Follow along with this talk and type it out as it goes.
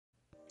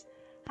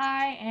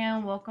Hi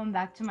and welcome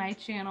back to my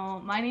channel.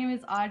 My name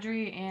is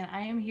Audrey and I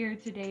am here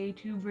today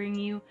to bring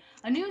you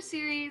a new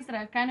series that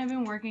I've kind of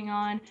been working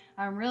on.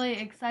 I'm really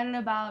excited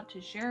about to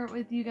share it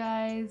with you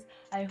guys.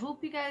 I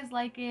hope you guys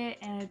like it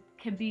and it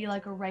could be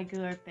like a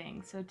regular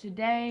thing. So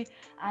today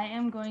I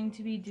am going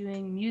to be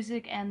doing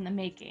music and the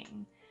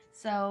making.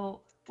 So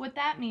what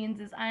that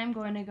means is I am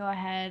going to go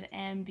ahead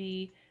and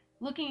be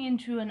looking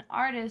into an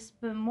artist,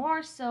 but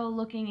more so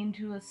looking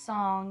into a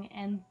song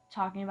and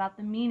talking about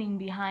the meaning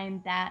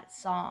behind that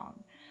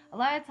song. A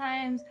lot of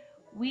times,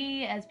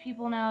 we as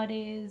people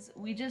nowadays,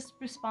 we just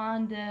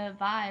respond to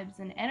vibes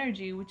and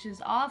energy, which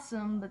is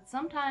awesome, but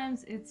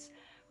sometimes it's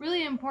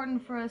really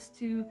important for us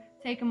to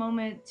take a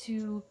moment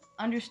to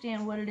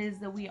understand what it is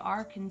that we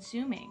are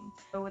consuming.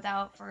 So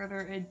without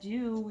further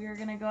ado, we are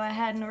going to go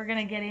ahead and we're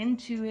going to get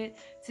into it.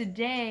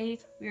 Today,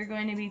 we are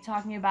going to be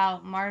talking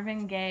about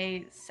Marvin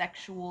Gaye,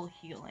 Sexual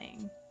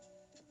Healing.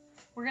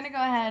 We're going to go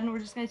ahead and we're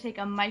just going to take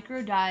a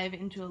micro dive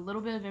into a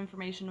little bit of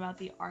information about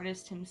the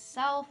artist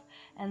himself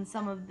and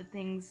some of the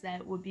things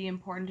that would be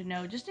important to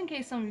know, just in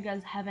case some of you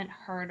guys haven't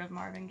heard of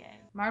Marvin Gaye.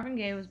 Marvin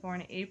Gaye was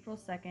born April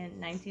 2nd,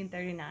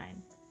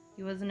 1939.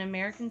 He was an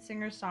American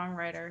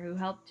singer-songwriter who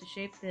helped to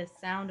shape the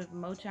sound of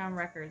Motown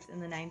Records in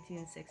the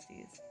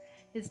 1960s.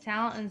 His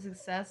talent and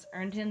success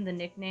earned him the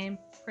nickname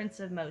Prince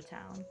of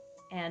Motown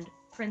and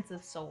Prince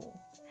of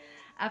Soul.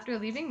 After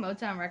leaving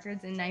Motown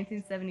Records in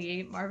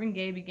 1978, Marvin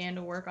Gaye began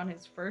to work on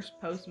his first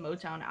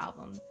post-Motown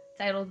album,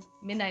 titled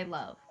Midnight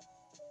Love.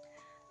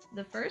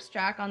 The first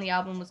track on the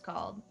album was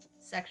called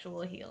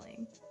Sexual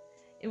Healing.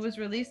 It was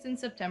released in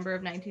September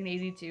of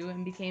 1982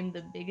 and became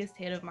the biggest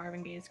hit of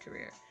Marvin Gaye's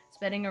career,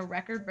 spending a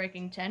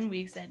record-breaking 10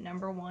 weeks at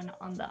 #1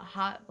 on the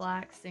Hot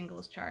Black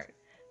Singles chart,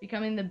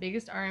 becoming the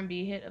biggest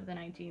R&B hit of the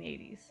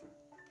 1980s.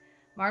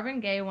 Marvin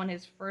Gaye won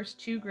his first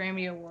 2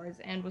 Grammy Awards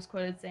and was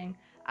quoted saying,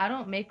 "I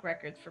don't make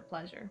records for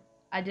pleasure.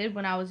 I did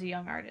when I was a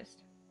young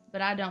artist,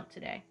 but I don't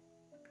today.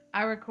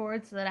 I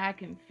record so that I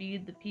can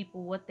feed the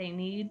people what they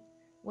need,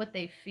 what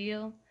they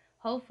feel.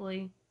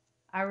 Hopefully,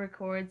 I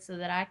record so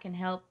that I can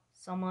help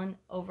someone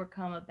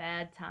overcome a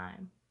bad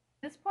time."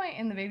 At this point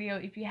in the video,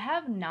 if you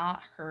have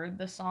not heard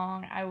the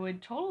song, I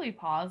would totally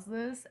pause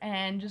this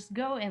and just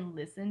go and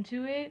listen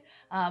to it.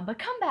 But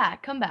come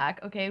back,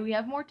 okay? We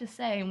have more to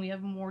say and we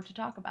have more to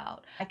talk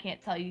about. I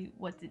can't tell you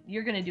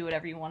you're gonna do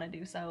whatever you want to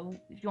do, so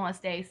if you want to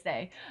stay,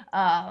 stay.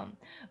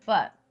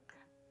 But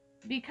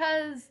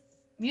because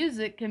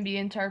music can be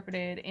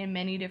interpreted in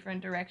many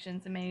different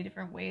directions in many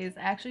different ways,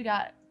 I actually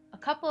got a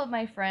couple of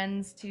my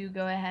friends to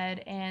go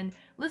ahead and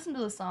listen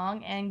to the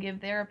song and give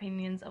their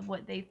opinions of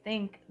what they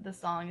think the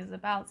song is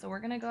about. So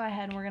we're going to go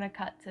ahead and we're going to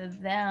cut to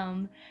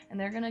them and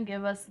they're going to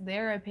give us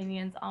their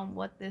opinions on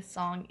what this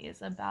song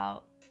is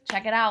about.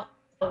 Check it out.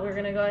 We're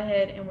going to go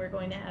ahead and we're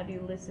going to have you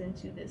listen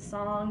to this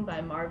song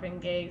by Marvin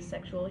Gaye,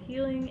 Sexual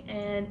Healing,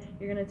 and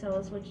you're going to tell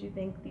us what you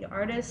think the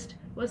artist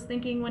was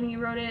thinking when he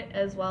wrote it,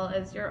 as well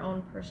as your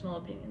own personal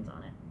opinions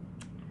on it.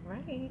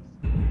 Right.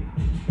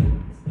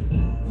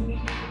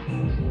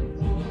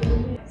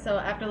 So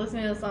after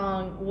listening to the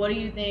song, what do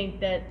you think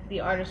that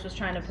the artist was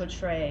trying to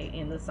portray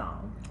in the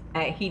song?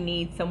 He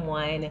needs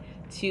someone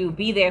to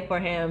be there for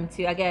him,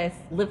 to, I guess,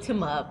 lift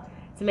him up,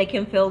 to make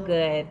him feel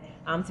good,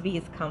 to be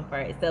his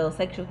comfort. So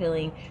sexual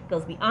healing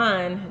goes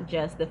beyond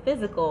just the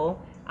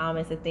physical.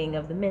 It's a thing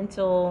of the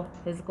mental,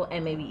 physical,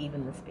 and maybe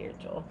even the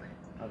spiritual.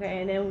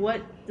 Okay, and then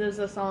what does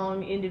the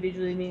song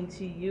individually mean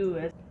to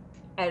you?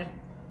 I don't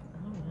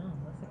know.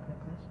 That's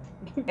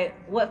a good question.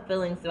 What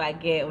feelings do I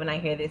get when I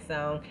hear this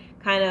song?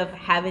 Kind of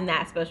having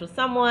that special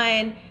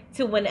someone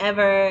to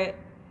whenever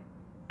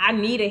I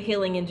need a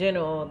healing in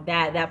general,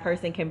 that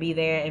person can be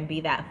there and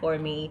be that for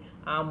me,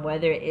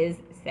 whether it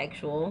is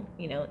sexual,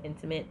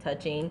 intimate,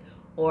 touching,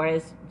 or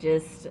it's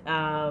just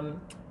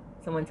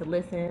someone to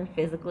listen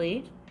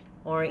physically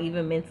or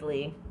even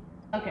mentally.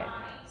 Okay,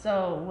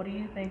 so what do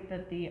you think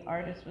that the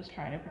artist was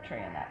trying to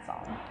portray in that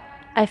song?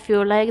 I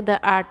feel like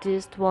the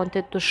artist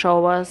wanted to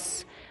show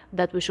us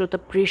that we should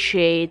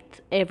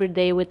appreciate every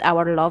day with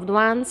our loved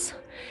ones.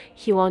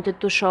 He wanted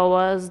to show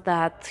us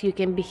that you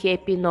can be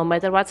happy no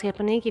matter what's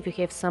happening if you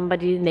have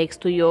somebody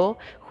next to you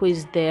who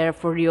is there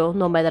for you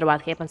no matter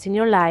what happens in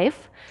your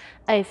life.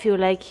 I feel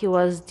like he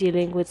was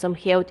dealing with some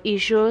health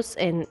issues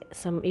and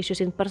some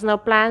issues in personal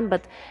plan,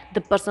 but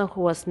the person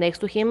who was next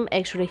to him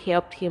actually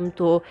helped him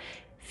to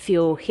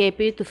feel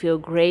happy, to feel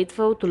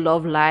grateful, to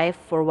love life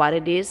for what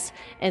it is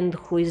and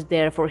who is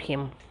there for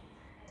him.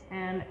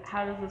 And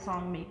how does the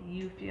song make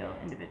you feel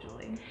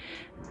individually?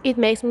 It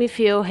makes me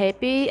feel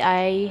happy.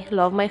 I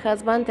love my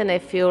husband and I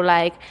feel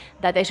like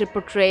that actually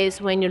portrays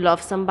when you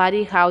love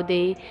somebody how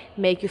they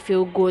make you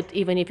feel good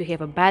even if you have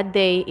a bad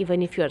day,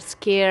 even if you are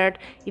scared,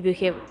 if you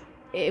have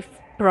if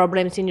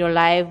problems in your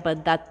life,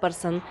 but that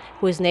person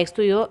who is next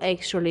to you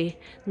actually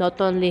not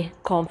only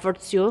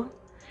comforts you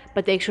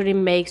but actually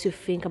makes you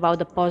think about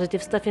the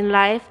positive stuff in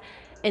life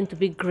and to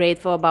be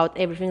grateful about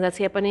everything that's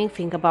happening.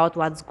 Think about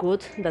what's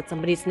good, that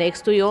somebody's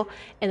next to you,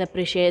 and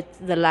appreciate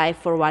the life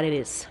for what it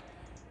is.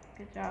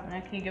 Good job.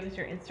 Now, can you give us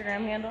your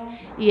Instagram handle?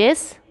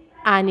 Yes,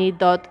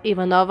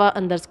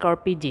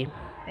 Annie.Ivanova_PD.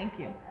 Thank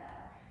you.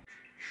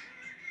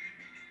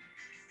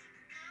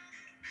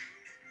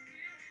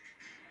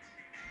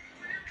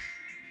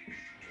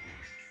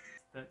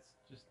 That's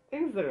just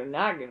Things that are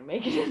not gonna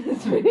make it in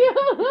this video.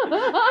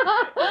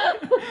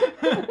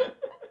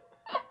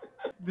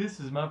 this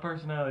is my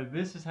personality.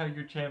 This is how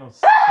your channel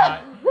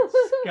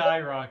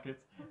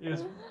skyrockets.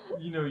 Is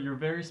your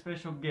very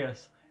special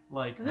guests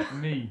like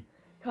me.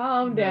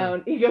 Calm No.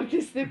 down,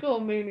 egotistical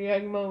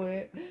maniac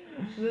moment.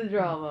 The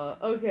drama.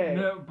 Okay.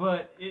 No,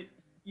 but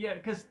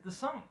because the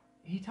song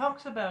he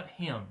talks about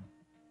him.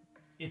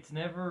 It's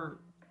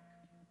never.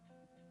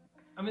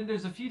 I mean,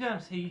 there's a few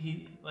times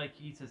he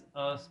says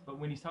us, but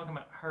when he's talking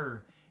about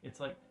her, it's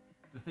like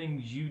the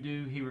things you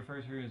do. He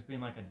refers to her as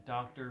being like a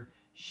doctor.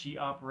 She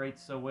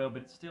operates so well,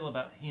 but it's still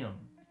about him.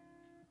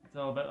 It's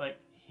all about like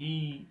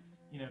he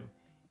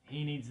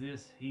needs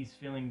this. He's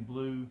feeling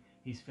blue.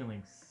 He's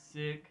feeling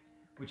sick,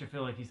 which I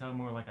feel like he's talking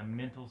more like a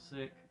mental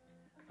sick.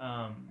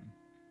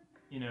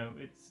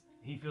 It's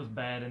he feels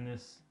bad in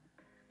this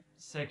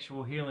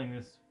sexual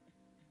healing.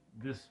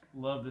 This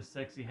love, this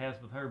sex he has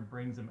with her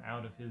brings him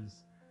out of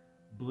his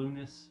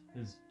blueness,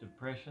 his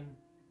depression.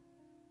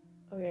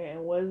 Okay,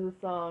 and what does the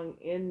song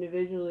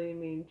individually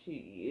mean to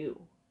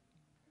you?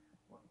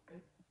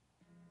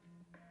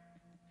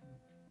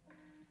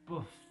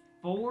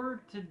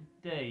 Before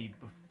today,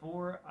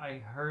 before I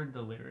heard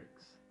the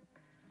lyrics,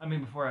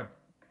 before I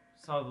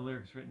saw the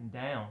lyrics written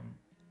down,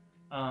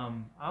 I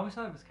always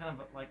thought it was kind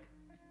of like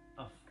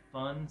a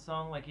fun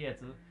song. Like, yeah,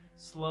 it's a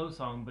slow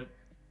song, but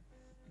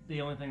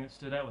the only thing that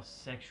stood out was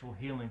sexual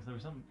healing. So there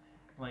was something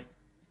like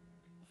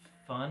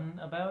fun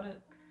about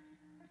it.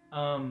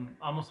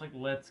 Almost like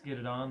 "Let's Get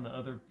It On," the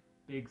other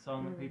big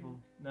song that people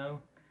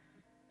know.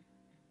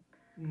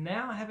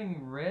 Now,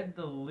 having read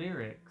the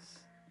lyrics,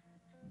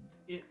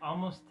 it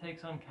almost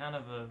takes on kind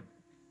of a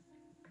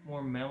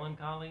more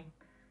melancholy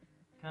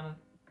kind of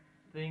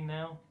thing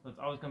now. So it's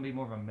always going to be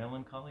more of a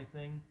melancholy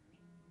thing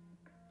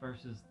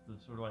versus the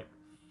sort of like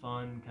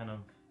fun kind of,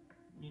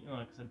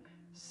 like I said,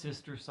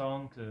 sister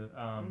song to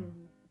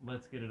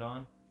 "Let's Get It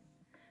On."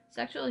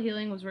 Sexual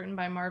Healing was written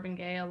by Marvin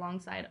Gaye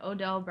alongside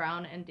Odell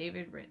Brown and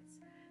David Ritz.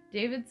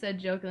 David said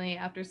jokingly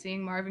after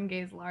seeing Marvin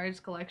Gaye's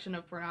large collection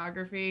of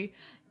pornography,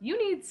 "You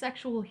need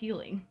sexual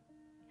healing,"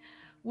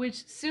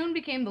 which soon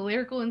became the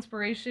lyrical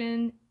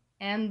inspiration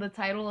and the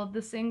title of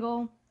the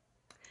single.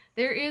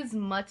 There is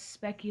much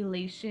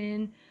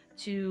speculation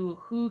to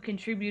who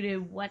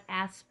contributed what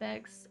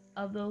aspects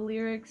of the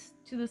lyrics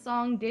to the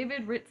song.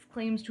 David Ritz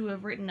claims to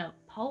have written a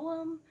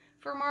poem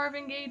for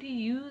Marvin Gaye to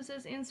use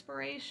as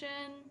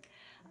inspiration,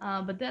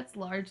 but that's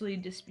largely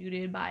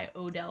disputed by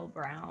Odell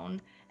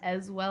Brown,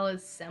 as well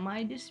as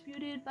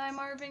semi-disputed by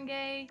Marvin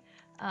Gaye,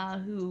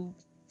 who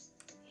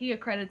he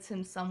accredits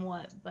him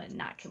somewhat, but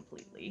not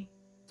completely.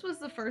 This was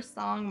the first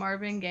song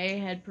Marvin Gaye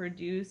had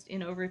produced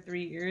in over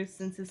 3 years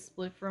since his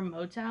split from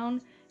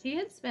Motown. He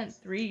had spent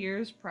 3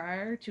 years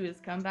prior to his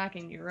comeback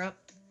in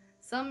Europe.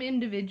 Some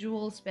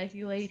individuals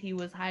speculate he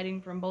was hiding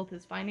from both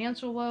his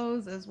financial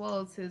woes as well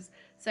as his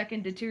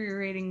second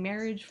deteriorating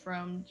marriage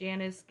from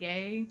Janice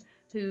Gaye,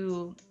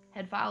 who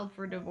had filed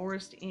for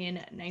divorce in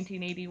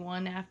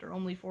 1981 after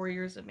only 4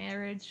 years of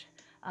marriage,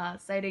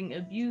 citing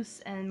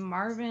abuse, and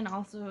Marvin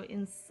also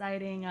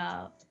inciting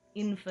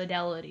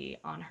infidelity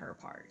on her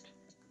part.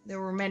 There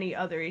were many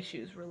other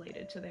issues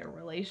related to their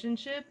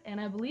relationship,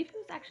 and I believe he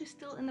was actually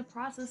still in the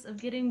process of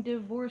getting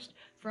divorced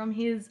from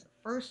his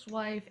first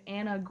wife,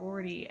 Anna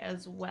Gordy,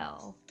 as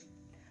well.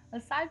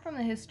 Aside from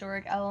the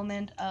historic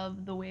element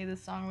of the way the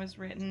song was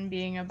written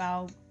being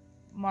about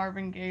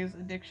Marvin Gaye's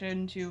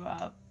addiction to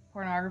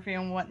pornography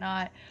and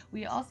whatnot,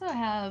 we also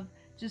have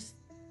just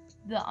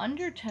the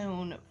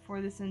undertone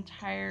for this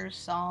entire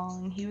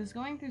song. He was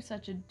going through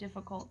such a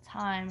difficult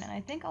time, and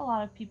I think a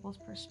lot of people's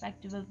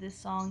perspective of this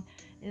song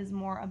is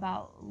more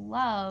about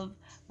love,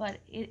 but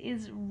it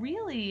is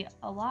really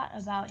a lot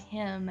about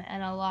him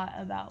and a lot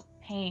about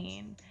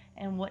pain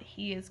and what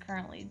he is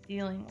currently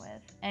dealing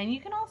with. And you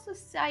can also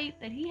cite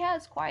that he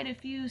has quite a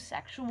few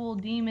sexual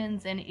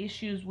demons and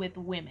issues with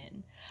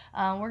women.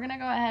 We're going to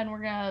go ahead and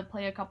we're going to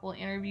play a couple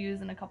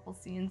interviews and a couple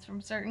scenes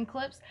from certain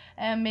clips,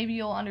 and maybe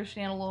you'll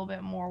understand a little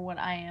bit more what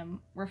I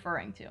am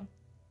referring to.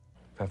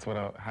 That's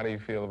what how do you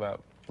feel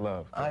about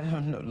love? I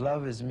don't know.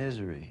 Love is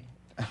misery.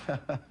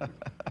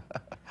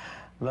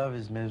 Love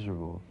is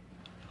miserable.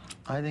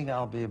 I think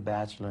I'll be a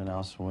bachelor and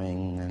I'll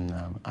swing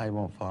and I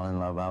won't fall in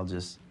love. I'll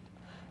just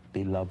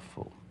be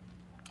loveful,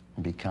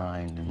 be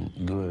kind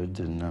and good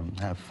and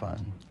have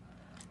fun.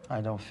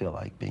 I don't feel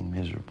like being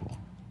miserable.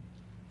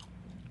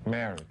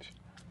 Marriage.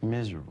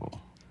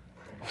 Miserable.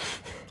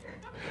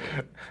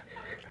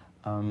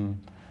 I'll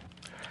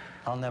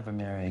never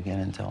marry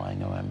again until I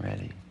know I'm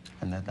ready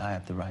and that I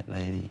have the right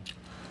lady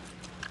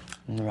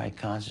and the right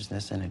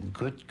consciousness and a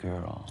good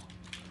girl.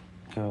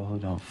 Girl who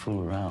don't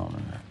fool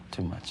around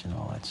too much and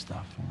all that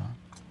stuff, you know?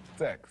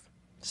 Sex.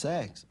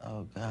 Sex?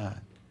 Oh, God.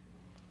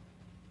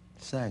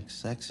 Sex.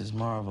 Sex is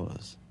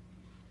marvelous.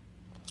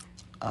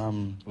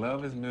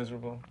 Love is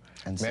miserable.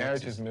 And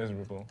Marriage is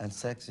miserable. And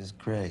sex is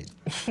great.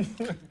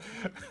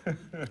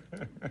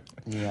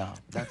 Yeah,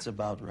 that's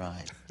about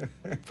right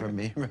for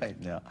me right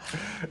now.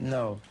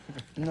 No,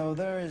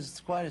 there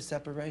is quite a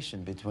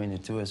separation between the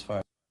two as far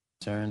as I'm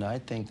concerned. I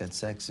think that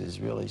sex is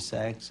really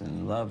sex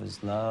and love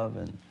is love,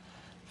 and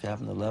if you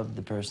happen to love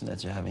the person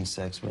that you're having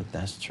sex with,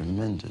 that's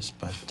tremendous.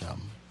 But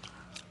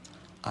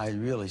I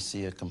really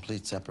see a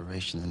complete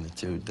separation in the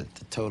two, that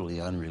they're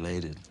totally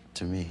unrelated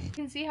to me. You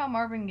can see how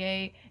Marvin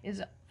Gaye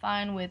is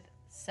fine with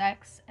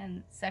sex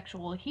and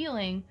sexual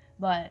healing,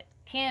 but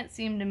can't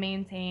seem to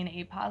maintain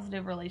a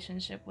positive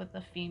relationship with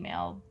a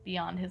female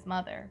beyond his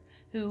mother,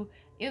 who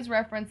is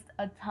referenced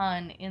a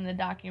ton in the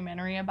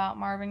documentary about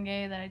Marvin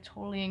Gaye that I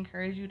totally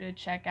encourage you to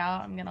check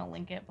out. I'm going to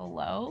link it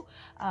below.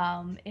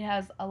 It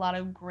has a lot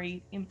of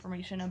great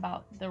information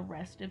about the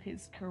rest of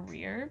his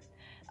career.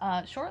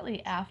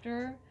 Shortly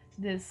after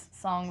this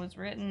song was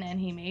written and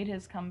he made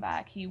his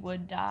comeback, he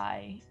would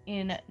die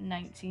in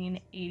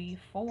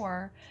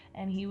 1984,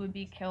 and he would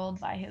be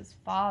killed by his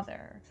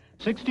father.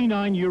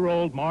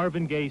 69-year-old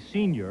Marvin Gaye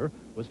Sr.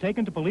 was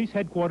taken to police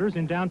headquarters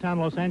in downtown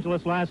Los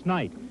Angeles last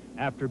night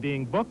after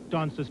being booked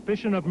on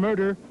suspicion of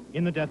murder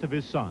in the death of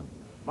his son.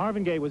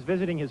 Marvin Gaye was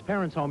visiting his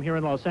parents' home here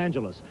in Los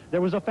Angeles.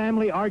 There was a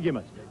family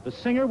argument. The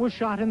singer was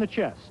shot in the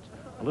chest.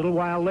 A little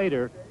while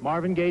later,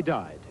 Marvin Gaye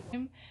died.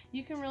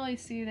 You can really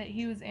see that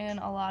he was in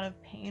a lot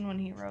of pain when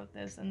he wrote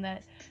this, and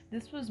that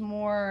this was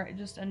more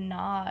just a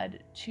nod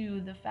to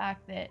the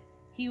fact that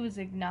he was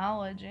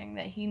acknowledging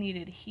that he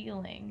needed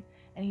healing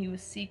and he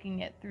was seeking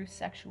it through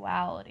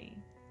sexuality.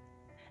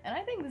 And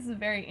I think this is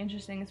very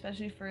interesting,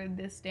 especially for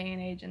this day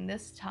and age and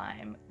this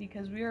time,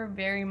 because we are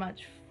very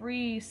much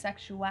free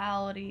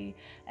sexuality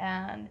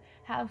and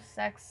have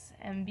sex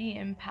and be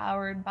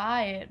empowered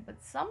by it,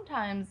 but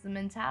sometimes the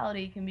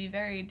mentality can be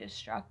very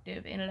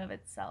destructive in and of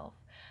itself.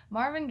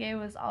 Marvin Gaye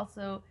was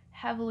also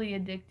heavily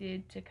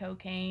addicted to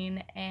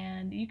cocaine,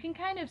 and you can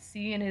kind of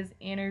see in his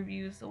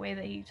interviews the way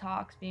that he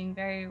talks being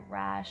very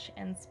rash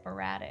and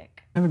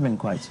sporadic. I've never been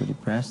quite so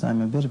depressed.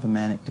 I'm a bit of a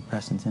manic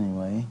depressant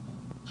anyway.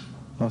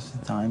 Most of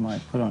the time I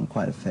put on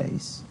quite a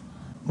face.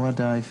 What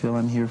I feel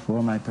I'm here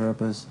for, my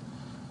purpose,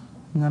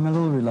 and I'm a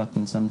little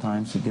reluctant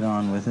sometimes to get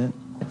on with it.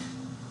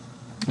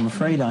 I'm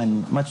afraid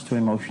I'm much too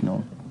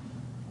emotional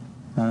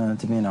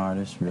to be an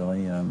artist,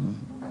 really,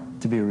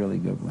 to be a really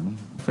good one.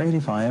 Afraid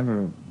if I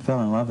ever fell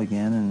in love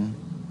again and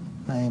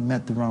I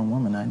met the wrong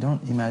woman, I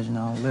don't imagine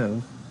I'll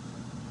live.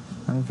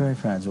 I have a very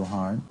fragile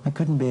heart. I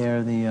couldn't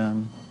bear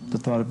the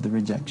thought of the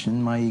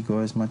rejection. My ego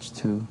is much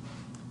too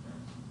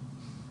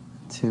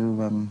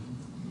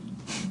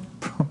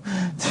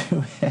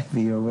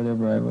heavy, or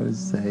whatever I want to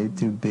say,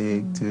 too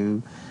big,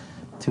 too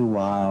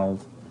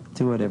wild,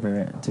 too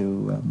whatever,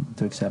 to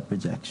accept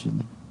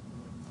rejection.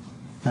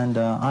 And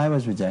I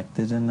was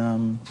rejected,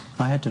 and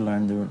I had to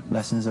learn the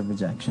lessons of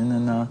rejection,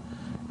 and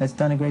it's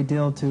done a great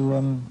deal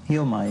to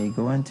heal my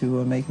ego and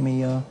to make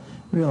me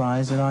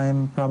realize that I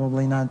am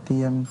probably not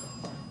the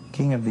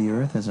king of the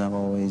earth as I've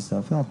always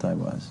felt I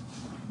was.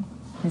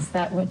 Is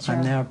that what you're...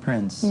 I'm now a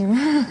prince.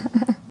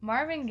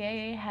 Marvin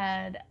Gaye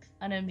had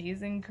an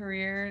amazing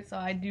career, so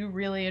I do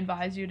really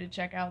advise you to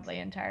check out the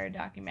entire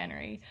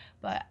documentary.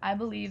 But I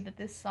believe that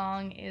this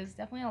song is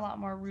definitely a lot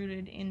more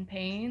rooted in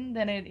pain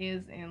than it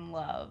is in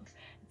love.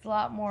 It's a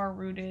lot more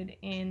rooted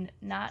in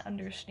not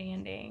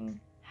understanding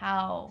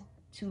how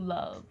to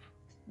love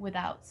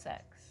without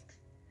sex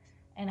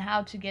and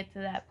how to get to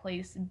that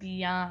place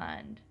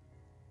beyond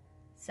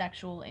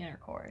sexual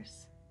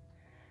intercourse.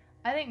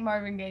 I think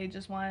Marvin Gaye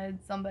just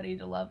wanted somebody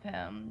to love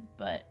him,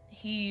 but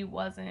he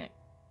wasn't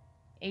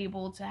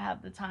able to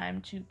have the time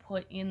to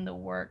put in the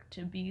work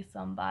to be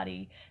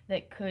somebody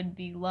that could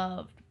be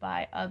loved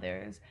by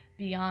others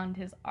beyond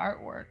his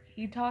artwork.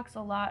 He talks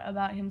a lot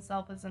about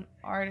himself as an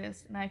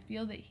artist, and I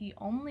feel that he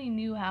only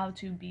knew how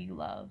to be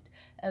loved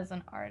as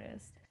an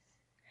artist.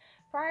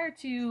 Prior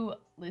to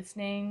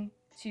listening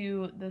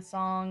to the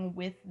song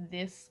with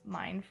this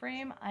mind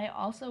frame, I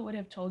also would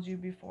have told you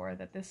before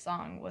that this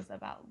song was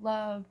about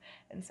love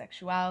and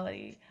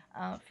sexuality.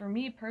 For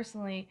me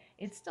personally,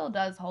 it still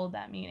does hold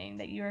that meaning,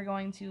 that you are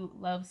going to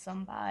love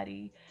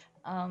somebody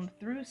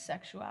through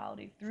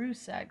sexuality, through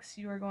sex.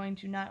 You are going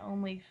to not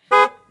only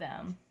f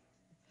them,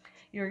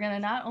 you're going to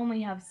not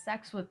only have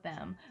sex with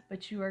them,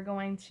 but you are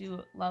going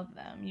to love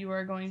them. You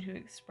are going to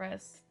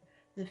express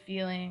the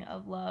feeling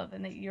of love,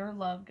 and that your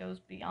love goes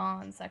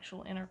beyond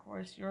sexual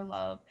intercourse. Your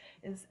love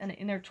is an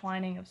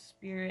intertwining of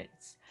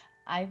spirits.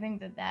 I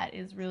think that that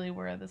is really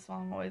where the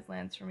song always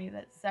lands for me,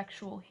 that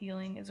sexual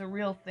healing is a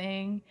real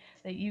thing,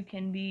 that you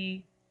can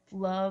be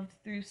loved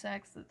through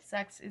sex, that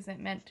sex isn't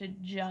meant to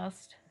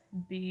just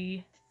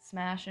be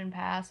smash and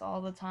pass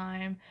all the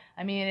time.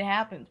 I mean, it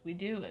happens, we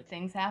do it,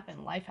 things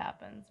happen, life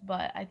happens,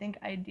 but I think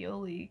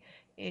ideally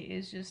it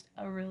is just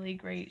a really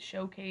great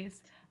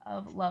showcase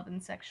of love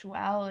and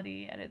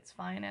sexuality at its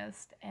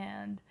finest,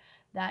 and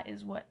that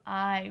is what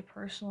I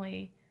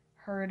personally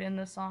heard in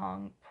the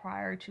song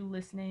prior to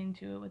listening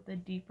to it with a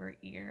deeper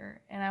ear.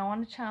 And I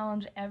want to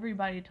challenge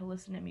everybody to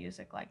listen to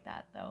music like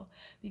that, though,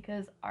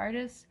 because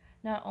artists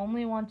not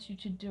only want you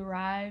to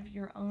derive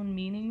your own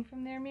meaning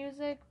from their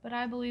music, but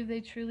I believe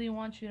they truly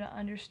want you to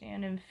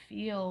understand and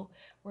feel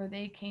where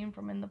they came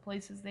from and the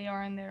places they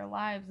are in their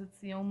lives. It's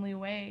the only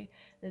way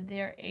that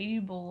they're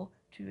able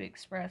to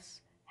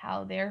express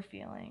how they're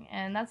feeling.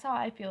 And that's how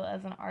I feel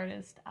as an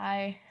artist.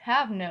 I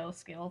have no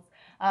skills.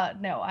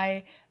 No,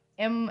 I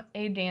am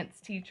a dance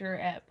teacher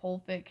at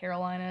Pole Fit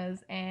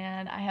Carolinas,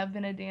 and I have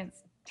been a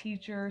dance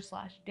teacher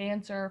slash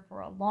dancer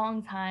for a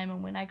long time.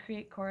 And when I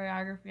create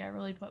choreography, I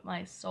really put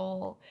my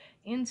soul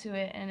into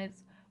it, and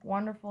it's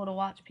wonderful to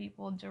watch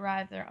people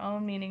derive their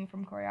own meaning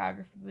from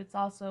choreography, but it's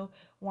also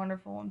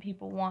wonderful when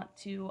people want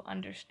to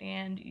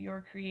understand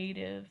your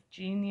creative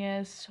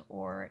genius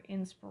or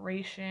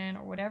inspiration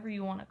or whatever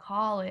you want to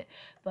call it.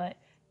 But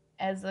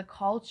as a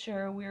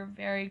culture, we're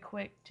very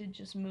quick to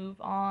just move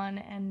on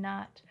and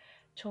not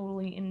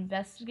totally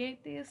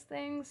investigate these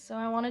things. So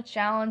I want to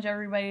challenge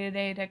everybody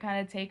today to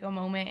kind of take a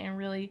moment and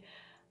really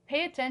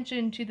pay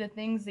attention to the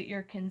things that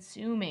you're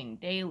consuming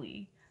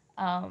daily.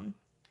 Um,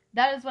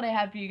 that is what I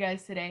have for you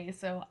guys today.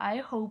 So I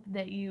hope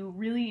that you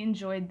really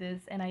enjoyed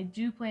this, and I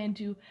do plan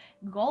to.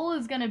 Goal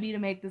is gonna be to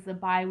make this a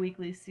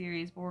bi-weekly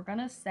series, but we're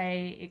gonna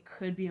say it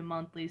could be a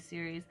monthly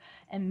series.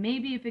 And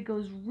maybe if it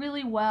goes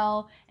really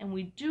well, and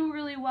we do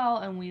really well,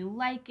 and we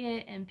like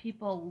it, and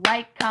people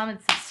like,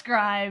 comment,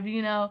 subscribe,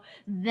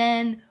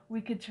 then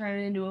we could turn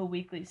it into a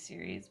weekly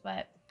series.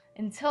 But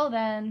until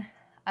then,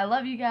 I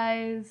love you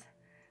guys,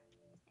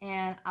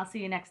 and I'll see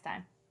you next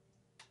time.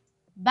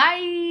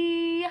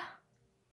 Bye!